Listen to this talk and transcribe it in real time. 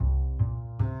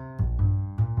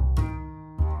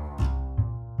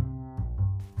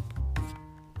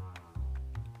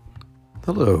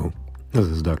Hello, this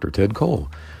is Dr. Ted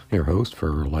Cole, your host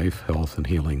for Life, Health, and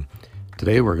Healing.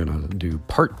 Today we're going to do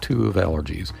part 2 of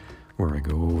allergies, where I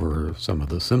go over some of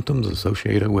the symptoms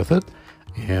associated with it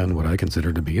and what I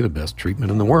consider to be the best treatment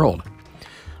in the world.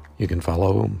 You can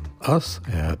follow us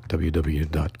at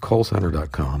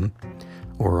www.colcenter.com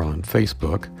or on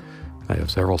Facebook. I have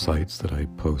several sites that I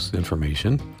post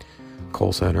information.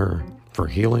 Cole Center for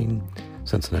Healing,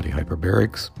 Cincinnati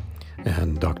Hyperbarics,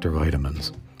 and Dr.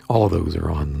 Vitamins. All of those are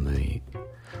on the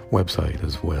website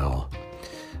as well.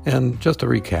 And just to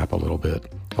recap a little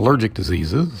bit, allergic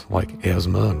diseases like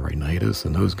asthma and rhinitis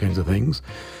and those kinds of things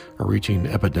are reaching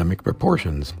epidemic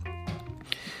proportions.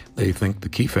 They think the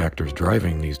key factors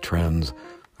driving these trends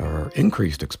are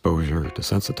increased exposure to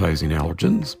sensitizing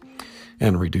allergens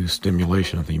and reduced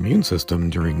stimulation of the immune system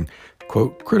during,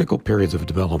 quote, critical periods of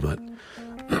development.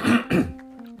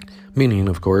 Meaning,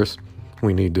 of course,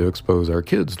 we need to expose our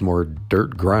kids to more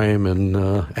dirt, grime, and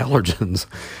allergens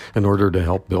in order to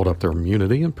help build up their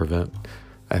immunity and prevent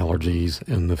allergies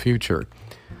in the future.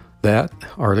 That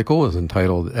article is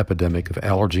entitled Epidemic of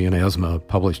Allergy and Asthma,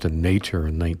 published in Nature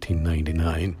in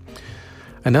 1999.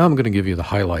 And now I'm going to give you the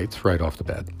highlights right off the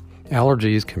bat.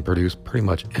 Allergies can produce pretty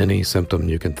much any symptom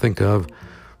you can think of.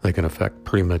 They can affect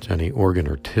pretty much any organ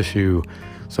or tissue.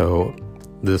 So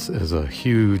this is a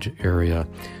huge area,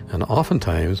 and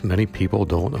oftentimes many people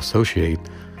don't associate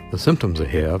the symptoms they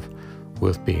have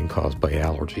with being caused by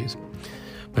allergies.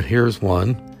 But here's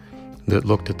one that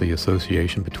looked at the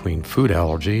association between food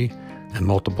allergy and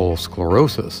multiple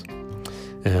sclerosis,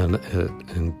 and it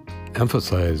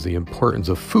emphasized the importance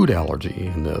of food allergy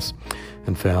in this,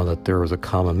 and found that there was a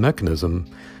common mechanism,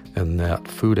 and that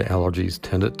food allergies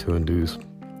tended to induce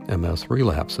MS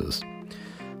relapses.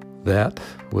 That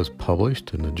was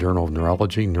published in the Journal of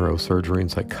Neurology, Neurosurgery,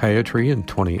 and Psychiatry in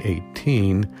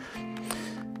 2018,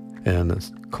 and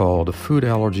it's called Food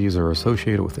Allergies Are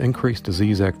Associated with Increased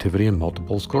Disease Activity in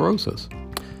Multiple Sclerosis.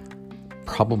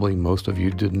 Probably most of you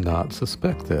did not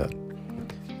suspect that.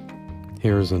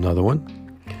 Here's another one.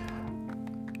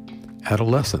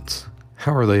 Adolescents.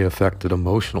 How are they affected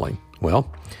emotionally?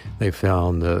 Well, they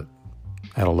found that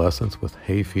adolescents with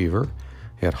hay fever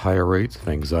had higher rates of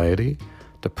anxiety,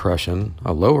 depression,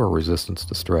 a lower resistance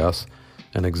to stress,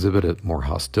 and exhibited more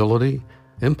hostility,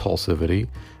 impulsivity,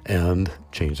 and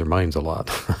changed their minds a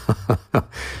lot.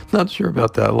 Not sure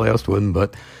about that last one,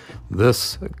 but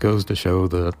this goes to show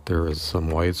that there is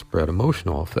some widespread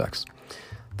emotional effects.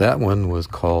 That one was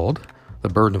called The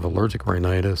Burden of Allergic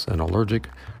Rhinitis and Allergic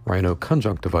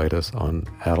Rhinoconjunctivitis on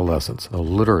Adolescents, a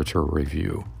literature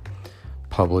review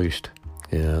published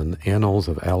in Annals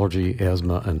of Allergy,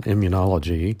 Asthma, and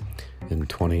Immunology in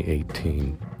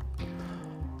 2018.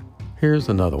 Here's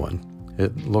another one.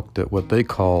 It looked at what they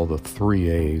call the 3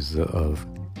 A's of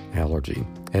allergy: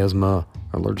 asthma,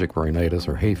 allergic rhinitis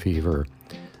or hay fever,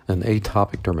 and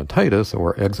atopic dermatitis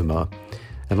or eczema,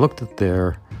 and looked at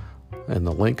the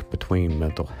link between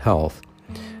mental health.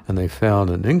 And they found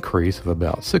an increase of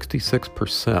about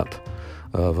 66%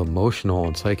 of emotional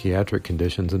and psychiatric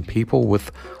conditions in people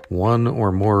with one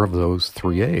or more of those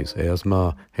 3 A's,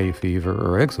 asthma, hay fever,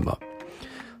 or eczema.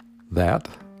 That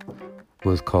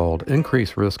was called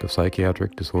Increased Risk of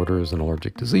Psychiatric Disorders and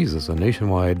Allergic Diseases, a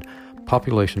nationwide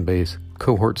population-based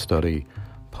cohort study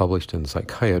published in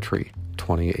Psychiatry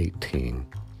 2018.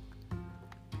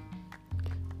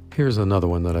 Here's another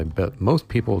one that I bet most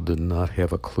people did not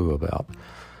have a clue about.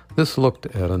 This looked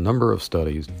at a number of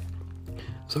studies,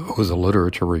 so it was a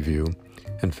literature review,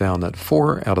 and found that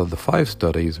 4 out of the 5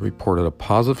 studies reported a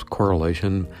positive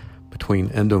correlation between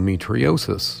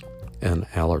endometriosis and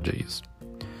allergies.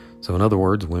 So in other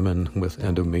words, women with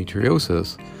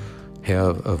endometriosis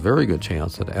have a very good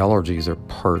chance that allergies are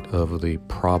part of the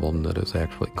problem that is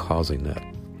actually causing that.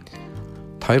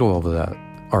 Title of that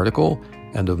article,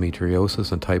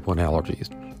 Endometriosis and Type 1 Allergies,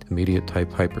 Immediate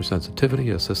Type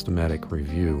Hypersensitivity, a Systematic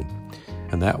Review.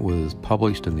 And that was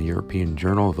published in the European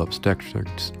Journal of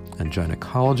Obstetrics and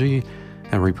Gynecology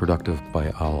and Reproductive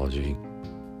Biology.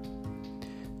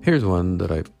 Here's one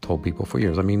that I've told people for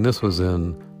years. This was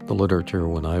in the literature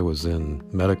when I was in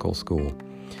medical school.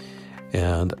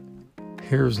 And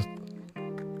here's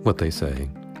what they say.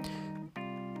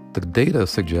 The data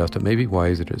suggest it may be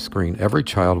wiser to screen every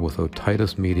child with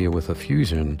otitis media with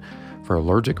effusion for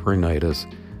allergic rhinitis,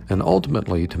 and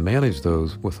ultimately to manage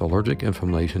those with allergic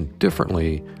inflammation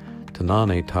differently to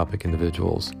non-atopic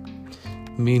individuals.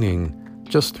 Meaning,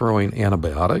 just throwing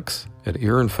antibiotics at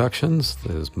ear infections,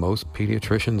 as most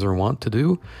pediatricians are wont to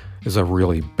do, is a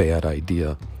really bad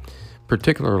idea,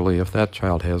 particularly if that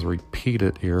child has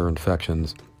repeated ear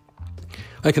infections.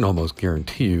 I can almost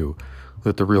guarantee you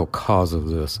that the real cause of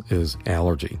this is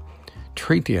allergy.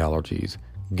 Treat the allergies,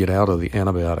 get out of the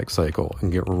antibiotic cycle,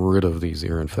 and get rid of these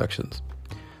ear infections.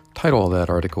 Title of that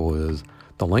article is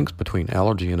The Links Between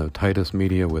Allergy and Otitis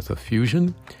Media with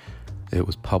Effusion. It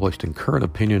was published in Current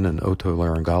Opinion in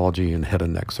Otolaryngology and Head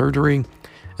and Neck Surgery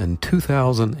in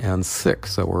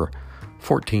 2006, so we're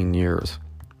 14 years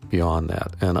beyond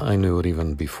that, and I knew it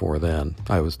even before then.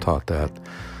 I was taught that.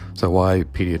 So why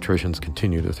pediatricians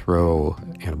continue to throw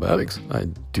antibiotics, I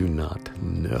do not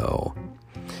know.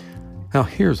 Now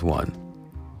here's one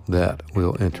that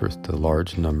will interest a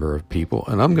large number of people,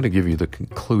 and I'm going to give you the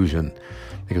conclusion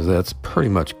because that's pretty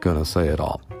much going to say it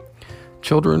all.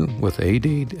 Children with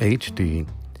ADHD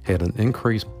had an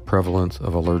increased prevalence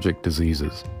of allergic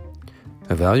diseases.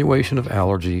 Evaluation of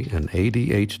allergy and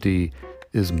ADHD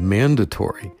is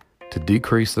mandatory to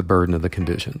decrease the burden of the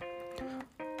condition.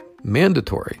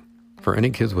 Mandatory for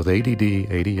any kids with ADD,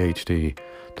 ADHD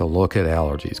to look at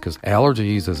allergies, because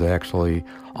allergies is actually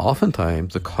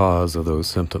oftentimes the cause of those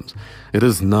symptoms. It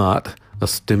is not a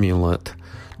stimulant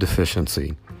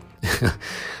deficiency.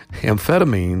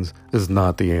 Amphetamines is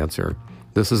not the answer.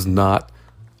 This is not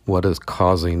what is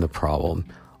causing the problem.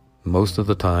 Most of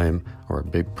the time, or a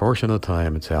big portion of the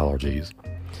time, it's allergies.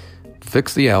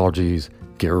 Fix the allergies,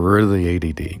 get rid of the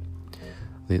ADD.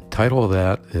 The title of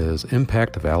that is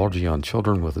Impact of Allergy on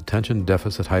Children with Attention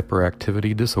Deficit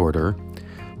Hyperactivity Disorder,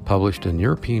 published in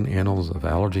European Annals of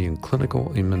Allergy and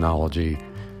Clinical Immunology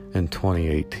in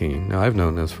 2018. Now, I've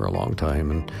known this for a long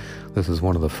time, and this is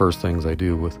one of the first things I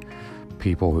do with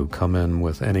people who come in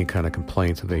with any kind of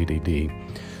complaints of ADD.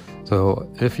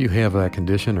 So if you have that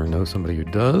condition or know somebody who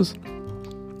does,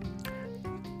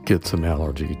 get some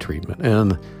allergy treatment.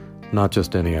 And not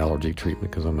just any allergy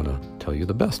treatment, because I'm going to tell you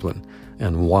the best one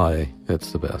and why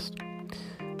it's the best.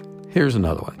 Here's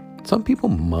another one. Some people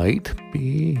might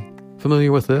be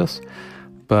familiar with this,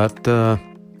 but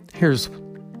here's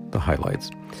the highlights.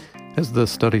 As the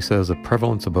study says, the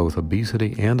prevalence of both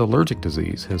obesity and allergic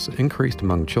disease has increased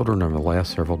among children over the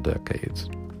last several decades.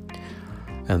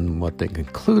 And what they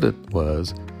concluded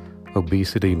was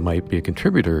obesity might be a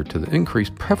contributor to the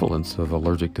increased prevalence of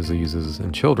allergic diseases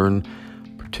in children,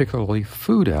 particularly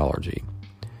food allergy.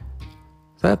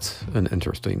 That's an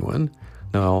interesting one.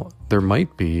 Now, there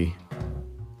might be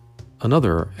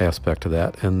another aspect to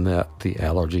that, in that the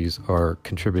allergies are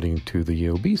contributing to the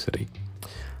obesity.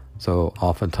 So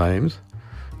oftentimes,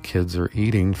 kids are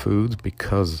eating foods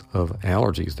because of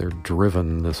allergies. They're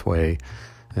driven this way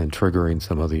and triggering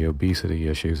some of the obesity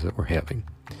issues that we're having.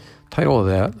 Title of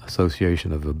that,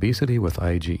 Association of Obesity with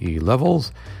IgE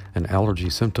Levels and Allergy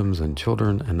Symptoms in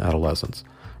Children and Adolescents.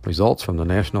 Results from the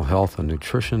National Health and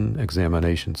Nutrition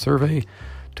Examination Survey,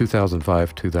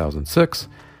 2005-2006.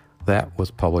 That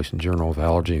was published in Journal of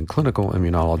Allergy and Clinical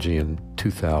Immunology in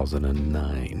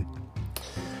 2009.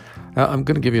 Now, I'm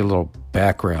going to give you a little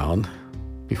background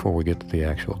before we get to the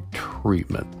actual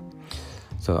treatment.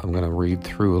 So I'm going to read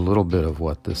through a little bit of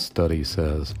what this study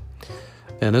says.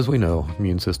 And as we know,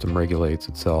 immune system regulates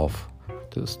itself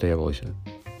to establish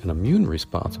an immune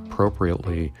response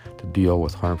appropriately to deal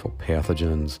with harmful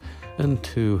pathogens and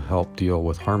to help deal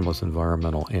with harmless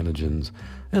environmental antigens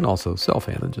and also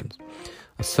self-antigens.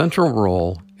 A central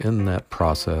role in that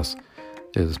process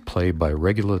is played by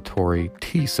regulatory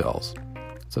T cells.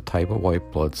 It's a type of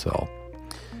white blood cell.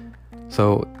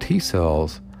 So T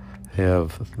cells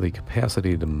have the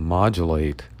capacity to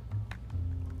modulate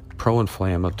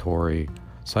pro-inflammatory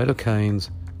cytokines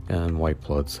and white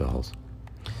blood cells.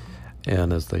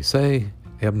 And as they say,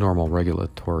 abnormal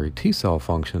regulatory T cell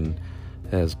function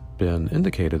has been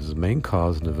indicated as the main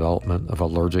cause of development of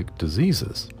allergic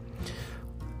diseases.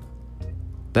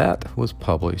 That was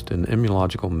published in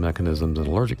Immunological Mechanisms in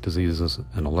Allergic Diseases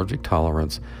and Allergic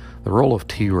Tolerance, the role of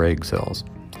Treg cells.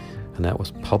 And that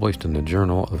was published in the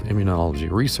Journal of Immunology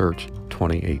Research,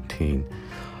 2018.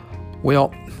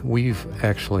 Well, we,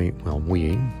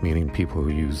 meaning people who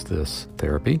use this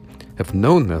therapy, have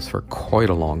known this for quite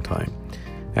a long time,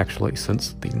 actually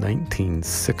since the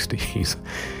 1960s.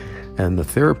 And the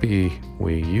therapy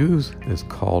we use is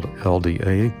called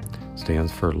LDA,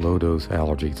 stands for low-dose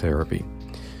allergy therapy.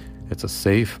 It's a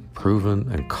safe, proven,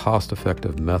 and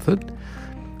cost-effective method.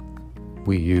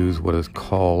 We use what is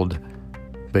called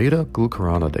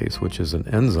beta-glucuronidase, which is an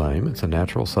enzyme. It's a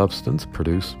natural substance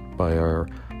produced by our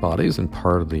bodies and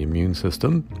part of the immune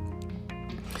system.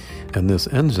 And this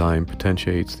enzyme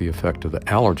potentiates the effect of the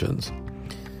allergens.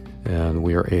 And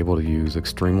we are able to use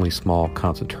extremely small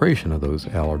concentration of those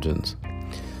allergens.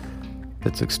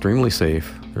 It's extremely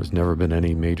safe. There's never been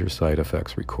any major side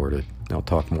effects recorded. I'll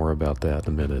talk more about that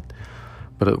in a minute.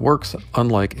 But it works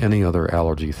unlike any other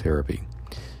allergy therapy.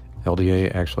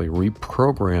 LDA actually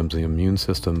reprograms the immune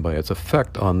system by its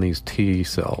effect on these T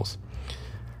cells.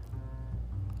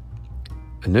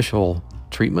 Initial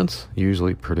treatments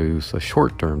usually produce a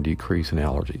short-term decrease in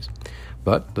allergies,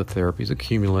 but the therapy is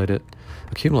accumulative,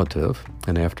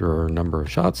 and after a number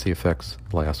of shots, the effects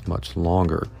last much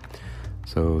longer.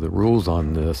 So the rules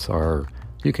on this are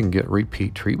you can get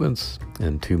repeat treatments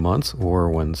in 2 months or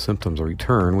when symptoms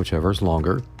return, whichever is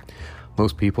longer.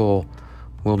 Most people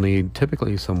will need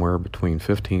typically somewhere between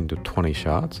 15 to 20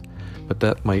 shots, but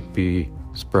that might be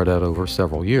spread out over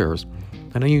several years.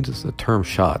 And I use the term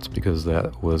shots because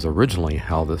that was originally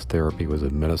how this therapy was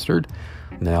administered.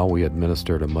 Now we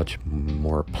administer it a much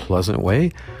more pleasant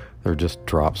way. They're just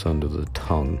drops under the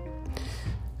tongue.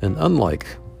 And unlike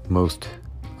most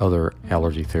other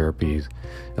allergy therapies,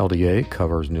 LDA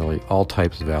covers nearly all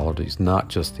types of allergies, not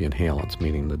just the inhalants,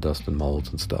 meaning the dust and molds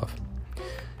and stuff.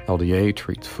 LDA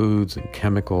treats foods and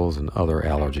chemicals and other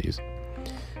allergies.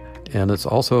 And it's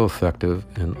also effective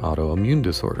in autoimmune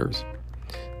disorders.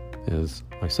 As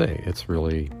I say, its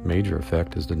really major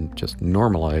effect is to just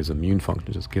normalize immune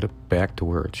function, just get it back to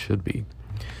where it should be.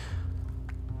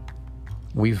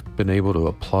 We've been able to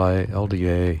apply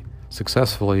LDA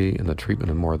successfully in the treatment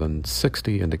of more than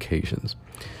 60 indications.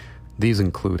 These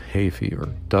include hay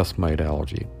fever, dust mite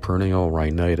allergy, perennial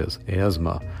rhinitis,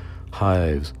 asthma,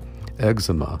 hives,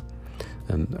 eczema,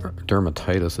 and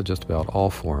dermatitis of just about all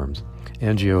forms,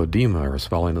 angioedema or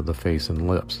swelling of the face and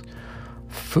lips,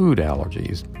 food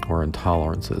allergies or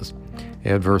intolerances,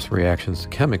 adverse reactions to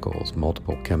chemicals,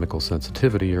 multiple chemical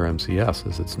sensitivity or MCS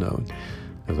as it's known,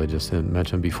 as I just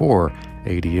mentioned before,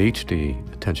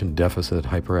 ADHD, attention deficit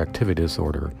hyperactivity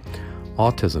disorder,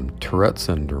 autism, Tourette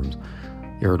syndromes,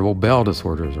 irritable bowel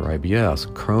disorders or IBS,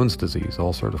 Crohn's disease,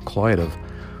 ulcerative colitis,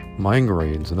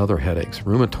 migraines and other headaches,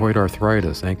 rheumatoid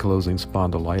arthritis, ankylosing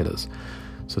spondylitis,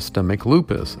 systemic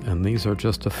lupus, and these are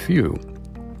just a few.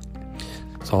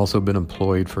 It's also been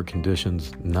employed for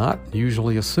conditions not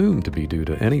usually assumed to be due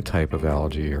to any type of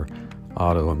allergy or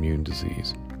autoimmune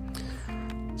disease.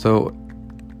 So,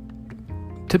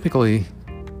 typically,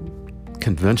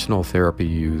 conventional therapy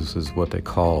uses what they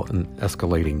call an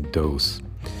escalating dose,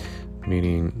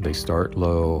 meaning they start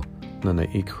low, and then they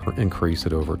increase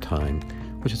it over time,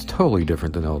 which is totally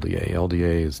different than LDA.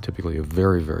 LDA is typically a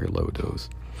very, very low dose.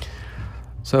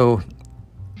 So,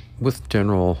 with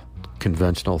general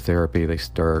conventional therapy, they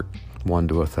start 1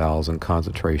 to 1,000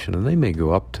 concentration, and they may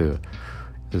go up to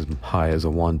as high as a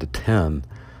 1 to 10,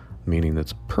 meaning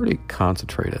that's pretty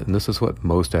concentrated. And this is what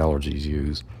most allergies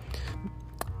use.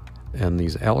 And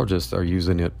these allergists are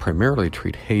using it primarily to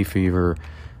treat hay fever,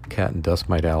 cat and dust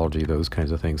mite allergy, those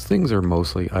kinds of things. Things are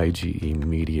mostly IgE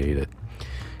mediated.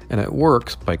 And it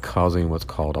works by causing what's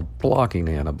called a blocking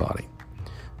antibody.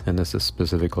 And this is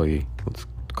specifically what's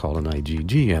called an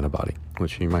IgG antibody,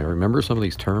 which you might remember some of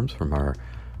these terms from our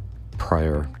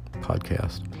prior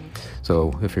podcast.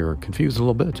 So if you're confused a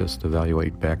little bit, just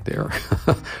evaluate back there.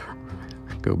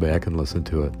 Go back and listen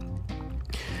to it.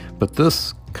 But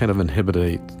this kind of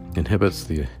inhibits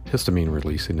the histamine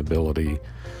releasing ability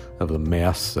of the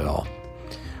mast cell.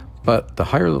 But the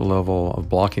higher the level of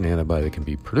blocking antibody that can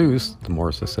be produced, the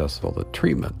more successful the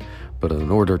treatment. But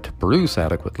in order to produce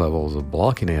adequate levels of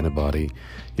blocking antibody,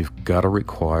 you've got to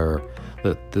require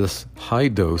that this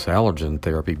high-dose allergen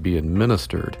therapy be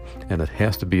administered, and it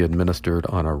has to be administered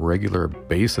on a regular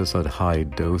basis at high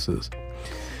doses.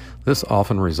 This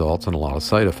often results in a lot of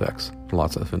side effects,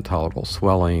 lots of intolerable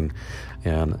swelling,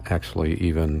 and actually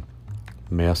even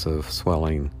massive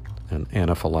swelling and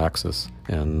anaphylaxis,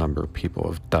 and a number of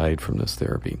people have died from this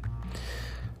therapy.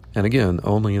 And again,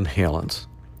 only inhalants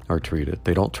are treated.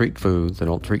 They don't treat foods, they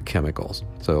don't treat chemicals,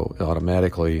 so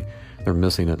automatically they're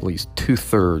missing at least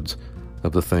 2/3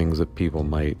 of the things that people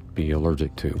might be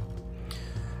allergic to.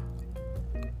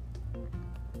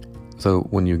 So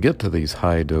when you get to these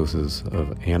high doses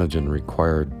of antigen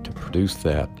required to produce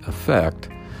that effect,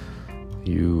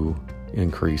 you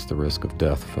increase the risk of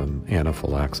death from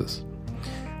anaphylaxis.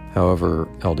 However,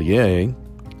 LDA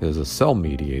is a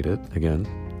cell-mediated, again,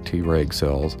 Treg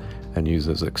cells, and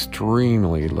uses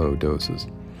extremely low doses.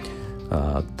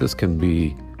 This can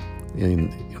be in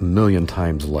 1,000,000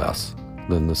 times less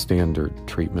than the standard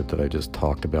treatment that I just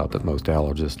talked about that most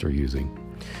allergists are using.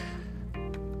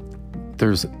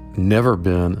 There's never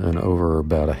been over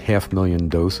about 500,000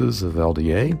 doses of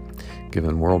LDA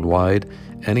given worldwide,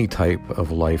 any type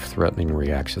of life-threatening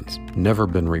reactions. Never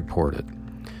been reported.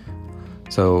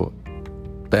 So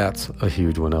that's a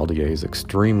huge one. LDA is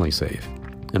extremely safe.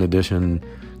 In addition,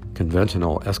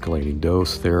 conventional escalating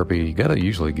dose therapy, you got to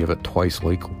usually give it twice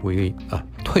weekly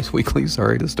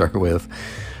to start with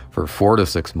for 4 to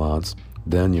 6 months.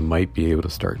 then you might be able to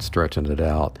start stretching it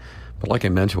out. But like I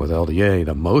mentioned with LDA,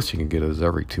 the most you can get is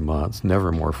every 2 months,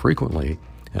 never more frequently,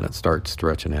 and it starts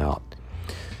stretching out.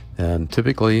 And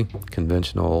typically,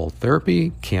 conventional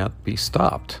therapy can't be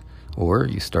stopped, or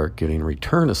you start getting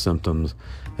return of symptoms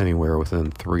anywhere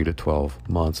within 3 to 12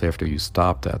 months after you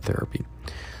stop that therapy.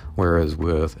 Whereas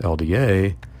with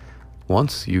LDA,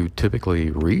 once you typically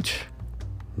reach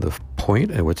the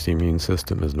point at which the immune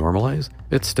system is normalized,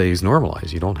 it stays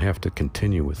normalized. You don't have to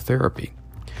continue with therapy.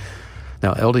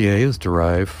 Now, LDA is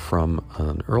derived from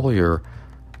an earlier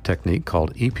technique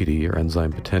called EPD, or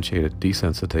enzyme potentiated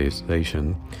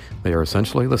desensitization. They are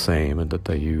essentially the same in that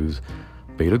they use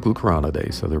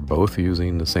beta-glucuronidase, so they're both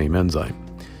using the same enzyme.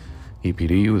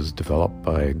 EPD was developed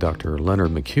by Dr.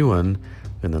 Leonard McEwen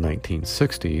in the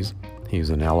 1960s. He's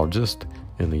an allergist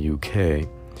in the UK.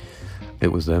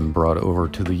 It was then brought over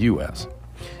to the US.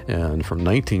 And from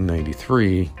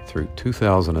 1993 through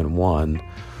 2001,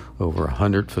 over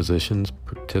 100 physicians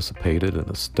participated in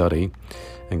a study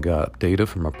and got data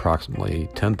from approximately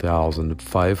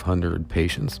 10,500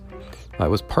 patients. I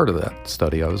was part of that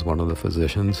study. I was one of the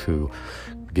physicians who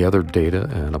gathered data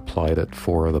and applied it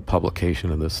for the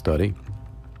publication of this study.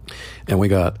 And we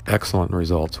got excellent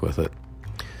results with it.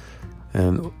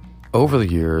 And over the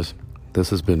years,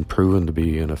 this has been proven to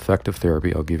be an effective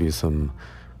therapy. I'll give you some,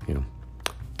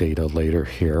 data later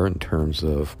here in terms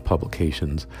of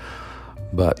publications.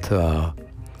 But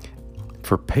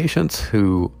for patients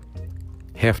who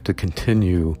have to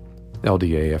continue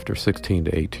LDA after 16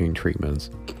 to 18 treatments,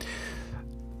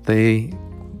 they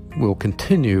will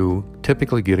continue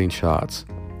typically getting shots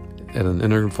at an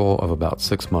interval of about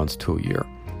 6 months to a year.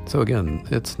 So again,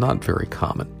 it's not very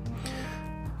common.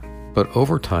 But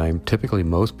over time, typically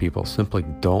most people simply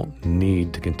don't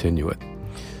need to continue it.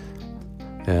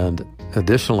 And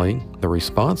additionally, the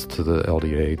response to the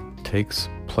LDA takes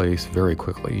place very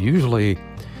quickly. Usually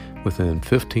within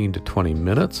 15 to 20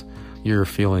 minutes, you're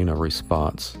feeling a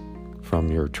response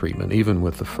from your treatment, even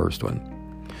with the first one.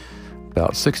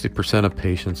 About 60% of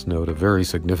patients note a very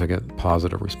significant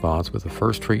positive response with the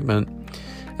first treatment,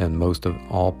 and most of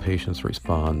all patients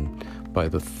respond by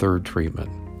the third treatment.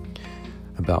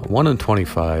 About 1 in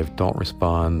 25 don't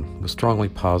respond with strongly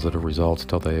positive results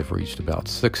until they have reached about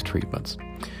 6 treatments.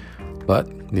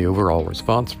 But the overall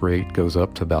response rate goes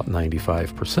up to about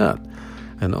 95%,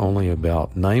 and only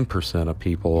about 9% of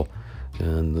people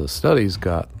in the studies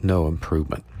got no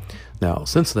improvement. Now,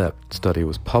 since that study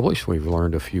was published, we've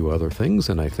learned a few other things,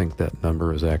 and I think that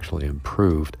number has actually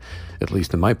improved, at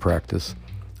least in my practice.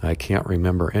 I can't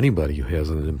remember anybody who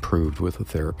hasn't improved with the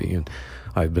therapy, and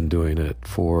I've been doing it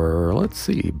for,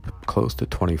 close to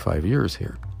 25 years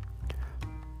here.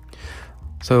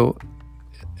 So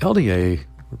LDA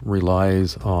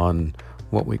relies on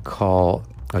what we call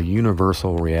a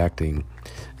universal reacting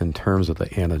in terms of the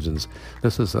antigens.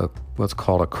 This is what's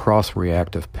called a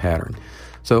cross-reactive pattern.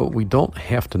 So we don't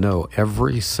have to know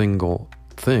every single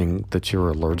thing that you're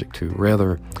allergic to.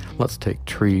 Rather, let's take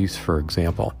trees, for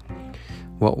example.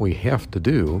 What we have to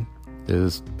do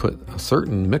is put a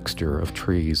certain mixture of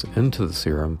trees into the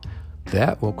serum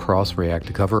that will cross-react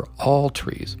to cover all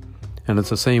trees. And it's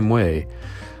the same way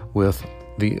with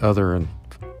the other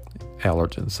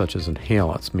allergens, such as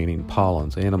inhalants, meaning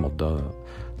pollens, animal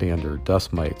dander,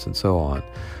 dust mites, and so on.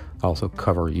 Also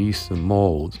cover yeast and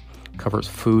molds, covers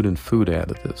food and food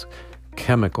additives,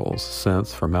 chemicals,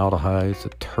 scents, formaldehydes,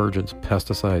 detergents,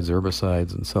 pesticides,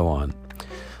 herbicides, and so on.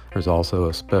 There's also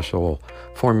a special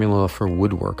formula for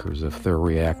woodworkers if they're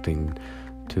reacting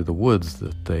to the woods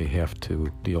that they have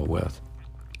to deal with.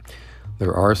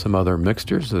 There are some other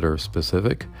mixtures that are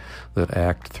specific that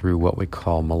act through what we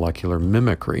call molecular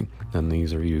mimicry, and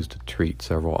these are used to treat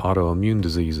several autoimmune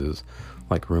diseases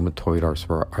like rheumatoid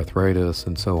arthritis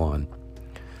and so on.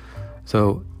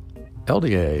 So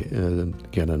LDA,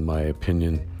 again, in my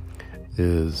opinion,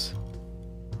 is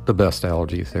the best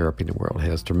allergy therapy in the world. It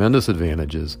has tremendous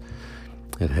advantages.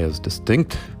 It has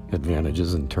distinct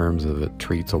advantages in terms of it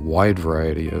treats a wide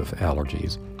variety of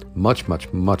allergies, much,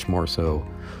 much, much more so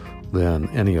than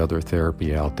any other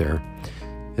therapy out there.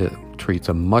 It treats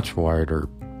a much wider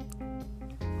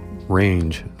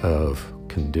range of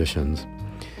conditions,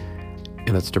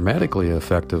 and it's dramatically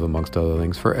effective, amongst other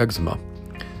things, for eczema.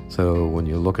 So when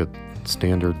you look at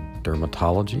standard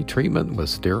dermatology treatment with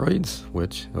steroids,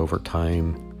 which over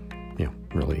time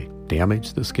really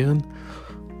damage the skin,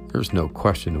 there's no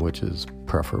question which is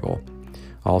preferable.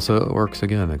 Also, it works,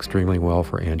 again, extremely well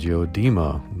for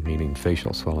angioedema, meaning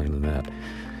facial swelling and that.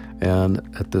 And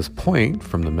at this point,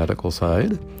 from the medical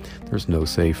side, there's no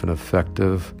safe and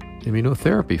effective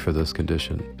immunotherapy for this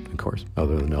condition, of course,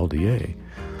 other than LDA.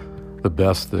 the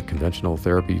best that conventional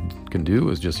therapy can do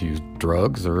is just use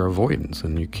drugs or avoidance,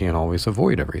 and you can't always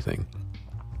avoid everything.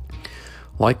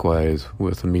 Likewise,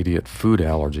 with immediate food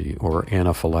allergy or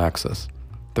anaphylaxis,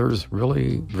 there's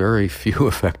really very few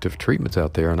effective treatments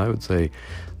out there, and I would say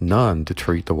none to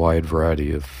treat the wide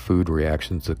variety of food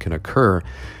reactions that can occur,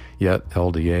 yet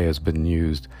LDA has been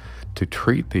used to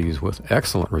treat these with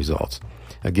excellent results.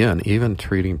 Again, even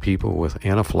treating people with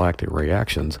anaphylactic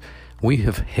reactions, we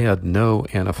have had no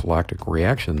anaphylactic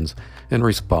reactions in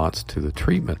response to the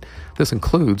treatment. This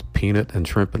includes peanut and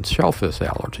shrimp and shellfish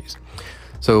allergies.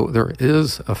 So there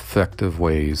is effective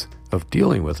ways of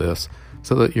dealing with this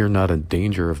so that you're not in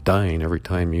danger of dying every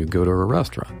time you go to a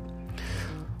restaurant.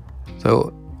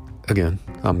 So again,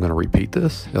 I'm going to repeat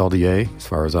this. LDA, as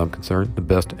far as I'm concerned, the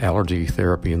best allergy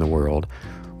therapy in the world.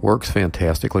 Works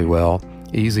fantastically well,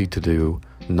 easy to do,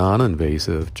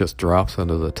 non-invasive, just drops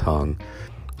under the tongue.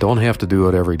 Don't have to do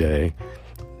it every day.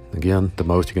 Again, the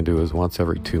most you can do is once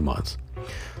every 2 months.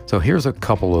 So here's a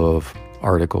couple of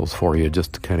articles for you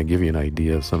just to kind of give you an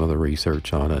idea of some of the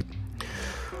research on it.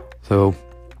 So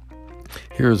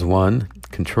here's one,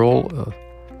 control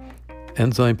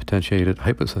enzyme potentiated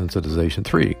hyposensitization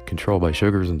 3, control by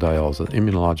sugars and diols, an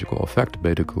immunological effect of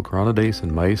beta-glucuronidase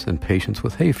in mice and patients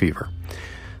with hay fever.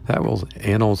 That was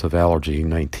Annals of Allergy,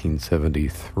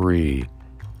 1973.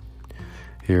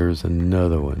 Here's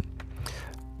another one.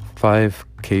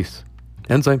 5-case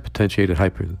enzyme potentiated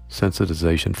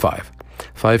hypersensitization 5.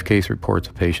 5-case reports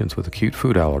of patients with acute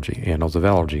food allergy, Annals of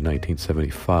Allergy,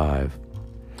 1975.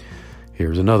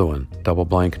 Here's another one.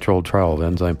 Double-blind controlled trial of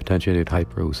enzyme potentiated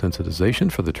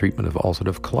hypersensitization for the treatment of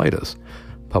ulcerative colitis,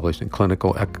 published in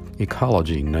Clinical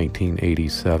Ecology,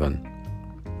 1987.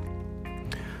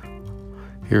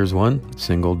 Here's one,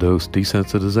 single-dose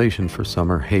desensitization for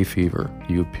summer hay fever,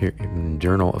 European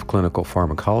Journal of Clinical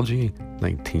Pharmacology,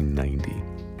 1990.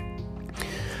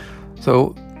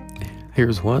 So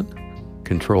here's one,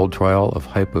 controlled trial of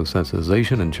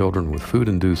hyposensitization in children with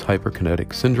food-induced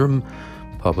hyperkinetic syndrome,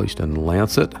 published in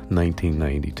Lancet,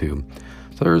 1992.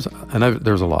 So there's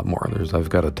a lot more. I've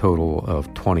got a total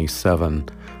of 27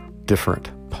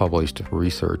 different published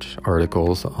research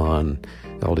articles on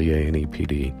LDA and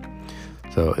EPD.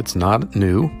 So it's not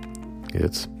new.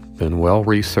 It's been well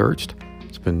researched.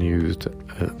 It's been used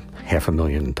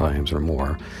 500,000 times or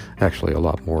more. Actually, a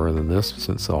lot more than this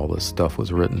since all this stuff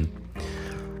was written.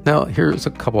 Now, here's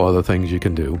a couple other things you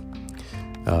can do.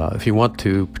 If you want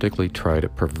to particularly try to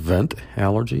prevent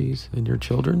allergies in your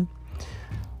children,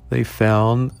 they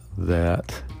found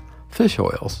that fish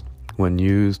oils, when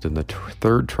used in the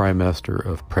third trimester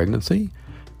of pregnancy,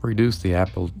 reduce the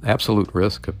absolute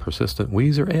risk of persistent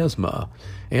wheeze or asthma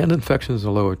and infections of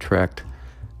the lower tract,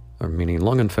 meaning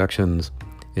lung infections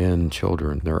in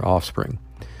children, their offspring.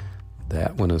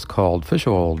 That one is called Fish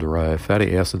Oil-Derived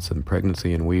Fatty Acids in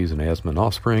Pregnancy and Wheeze and Asthma in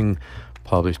Offspring,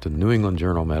 published in New England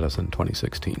Journal of Medicine,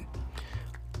 2016.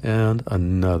 And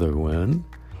another one,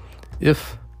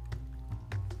 if,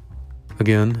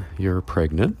 again, you're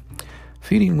pregnant,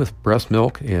 feeding with breast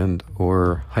milk and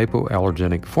or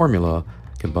hypoallergenic formula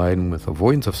combined with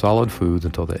avoidance of solid foods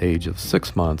until the age of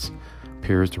 6 months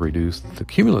appears to reduce the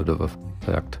cumulative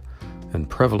effect and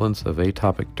prevalence of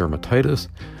atopic dermatitis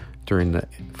during the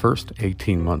first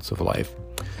 18 months of life.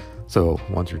 So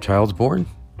once your child's born,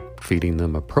 feeding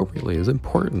them appropriately is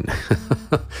important.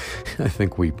 I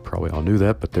think we probably all knew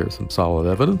that, but there's some solid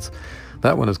evidence.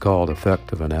 That one is called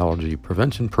Effect of an Allergy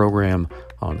Prevention Program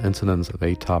on Incidence of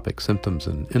Atopic Symptoms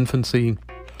in Infancy,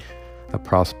 a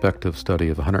prospective study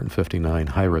of 159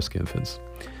 high-risk infants.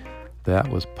 That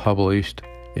was published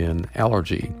in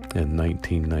Allergy in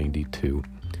 1992.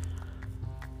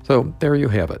 So there you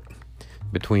have it.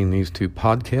 Between these two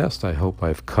podcasts, I hope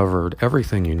I've covered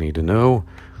everything you need to know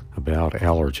about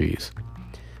allergies.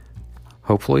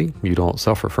 Hopefully you don't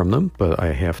suffer from them, but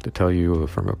I have to tell you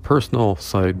from a personal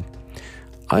side,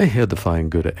 I had to find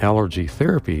good allergy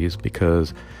therapies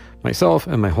because myself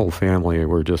and my whole family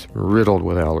were just riddled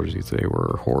with allergies. They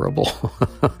were horrible.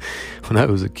 When I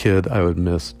was a kid, I would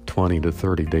miss 20 to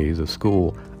 30 days of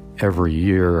school every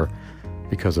year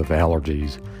because of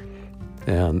allergies,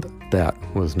 and that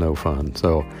was no fun.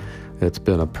 So it's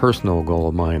been a personal goal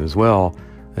of mine as well,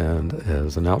 and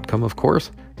as an outcome, of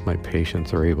course, my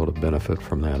patients are able to benefit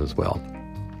from that as well.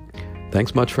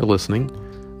 Thanks much for listening,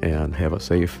 and have a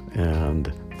safe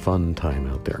and fun time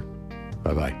out there.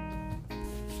 Bye-bye.